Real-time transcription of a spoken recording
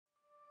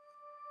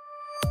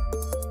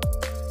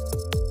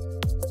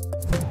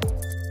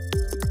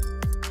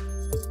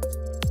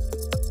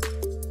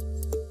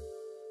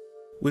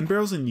When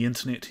browsing the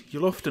internet,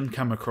 you'll often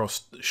come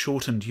across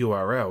shortened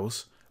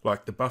URLs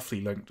like the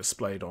Buffly link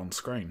displayed on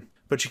screen,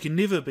 but you can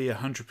never be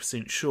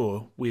 100%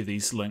 sure where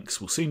these links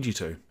will send you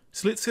to.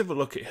 So let's have a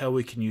look at how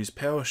we can use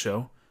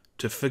PowerShell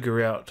to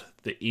figure out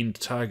the end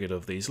target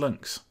of these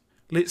links.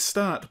 Let's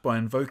start by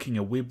invoking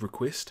a web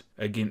request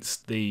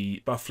against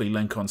the Buffly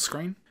link on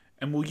screen,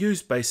 and we'll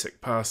use basic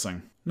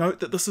parsing. Note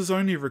that this is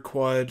only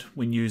required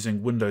when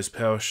using Windows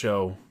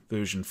PowerShell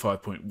version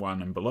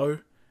 5.1 and below,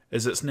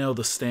 as it's now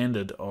the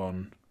standard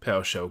on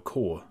PowerShell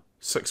Core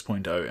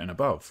 6.0 and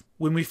above.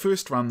 When we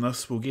first run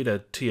this, we'll get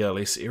a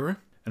TLS error,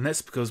 and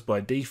that's because by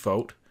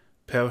default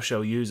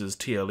PowerShell uses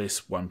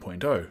TLS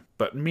 1.0,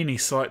 but many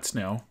sites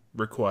now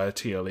require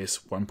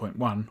TLS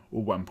 1.1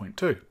 or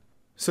 1.2.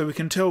 So we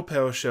can tell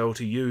PowerShell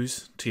to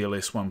use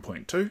TLS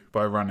 1.2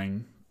 by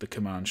running the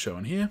command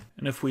shown here,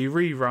 and if we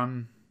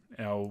rerun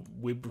our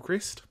web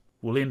request,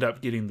 we'll end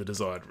up getting the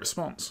desired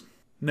response.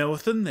 Now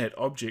within that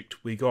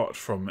object we got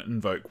from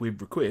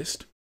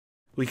Invoke-WebRequest,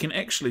 we can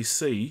actually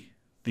see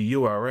the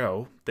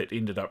URL that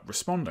ended up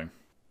responding.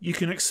 You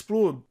can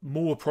explore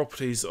more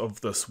properties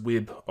of this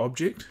web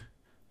object,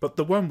 but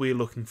the one we're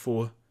looking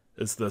for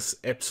is this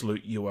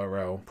absolute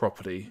URL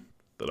property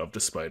that I've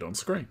displayed on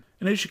screen.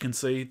 And as you can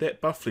see,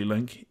 that Buffly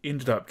link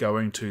ended up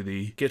going to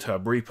the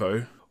GitHub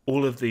repo,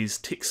 all of these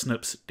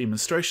TechSnips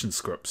demonstration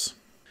scripts.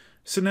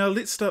 So now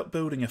let's start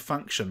building a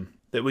function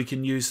that we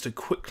can use to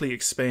quickly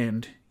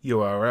expand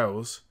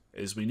URLs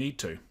as we need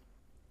to.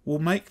 We'll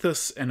make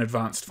this an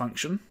advanced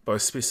function by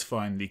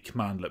specifying the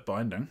commandlet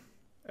binding,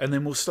 and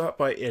then we'll start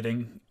by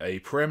adding a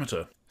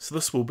parameter. So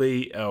this will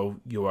be our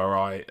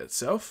URI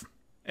itself,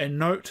 and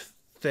note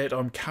that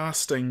I'm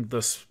casting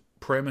this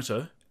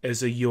parameter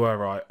as a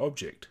URI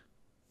object.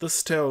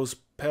 This tells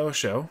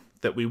PowerShell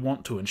that we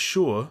want to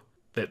ensure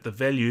that the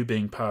value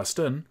being passed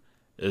in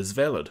is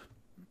valid.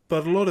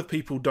 But a lot of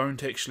people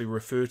don't actually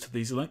refer to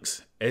these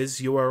links as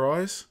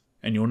URIs,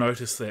 and you'll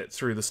notice that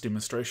through this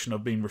demonstration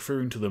I've been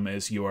referring to them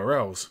as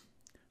URLs.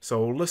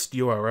 So I'll list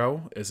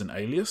URL as an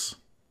alias,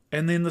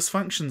 and then this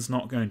function's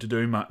not going to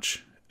do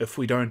much if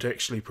we don't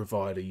actually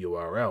provide a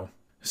URL.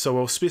 So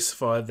I'll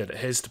specify that it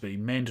has to be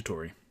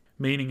mandatory,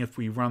 meaning if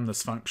we run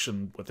this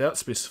function without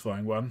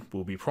specifying one,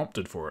 we'll be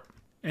prompted for it.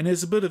 And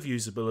as a bit of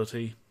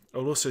usability,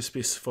 I'll also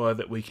specify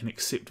that we can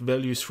accept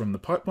values from the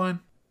pipeline,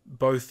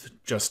 both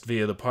just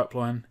via the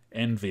pipeline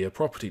and via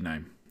property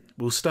name.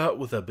 We'll start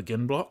with a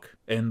begin block,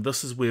 and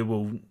this is where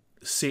we'll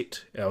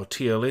set our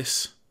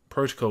TLS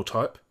protocol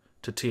type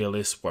to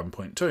TLS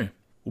 1.2.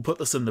 We'll put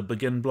this in the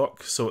begin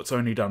block so it's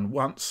only done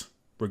once,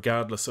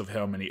 regardless of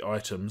how many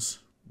items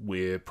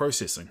we're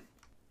processing.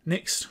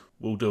 Next,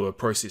 we'll do a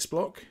process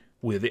block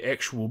where the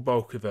actual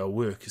bulk of our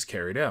work is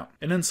carried out.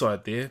 And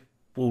inside there,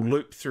 we'll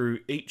loop through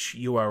each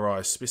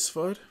URI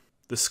specified.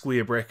 The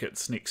square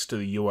brackets next to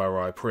the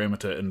URI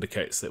parameter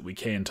indicates that we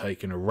can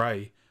take an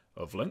array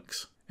of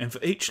links. And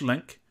for each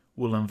link,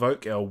 we'll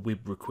invoke our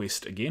web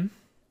request again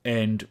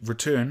and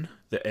return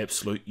the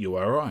absolute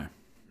URI.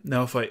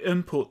 Now if I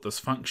import this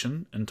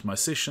function into my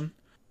session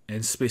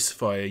and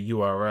specify a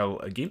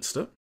URL against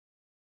it,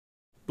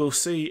 we'll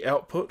see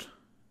output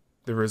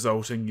the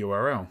resulting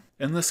URL.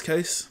 In this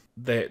case,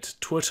 that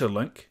Twitter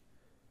link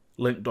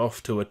linked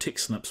off to a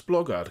TechSnips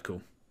blog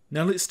article.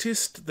 Now let's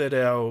test that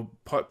our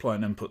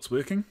pipeline input's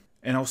working,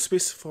 and I'll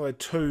specify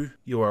two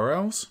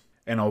URLs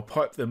and I'll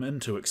pipe them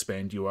into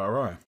expand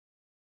URI.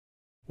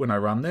 When I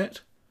run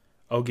that,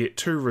 I'll get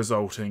two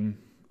resulting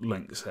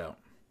links out.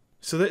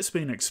 So that's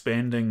been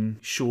expanding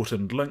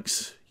shortened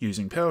links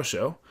using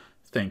PowerShell.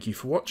 Thank you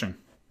for watching.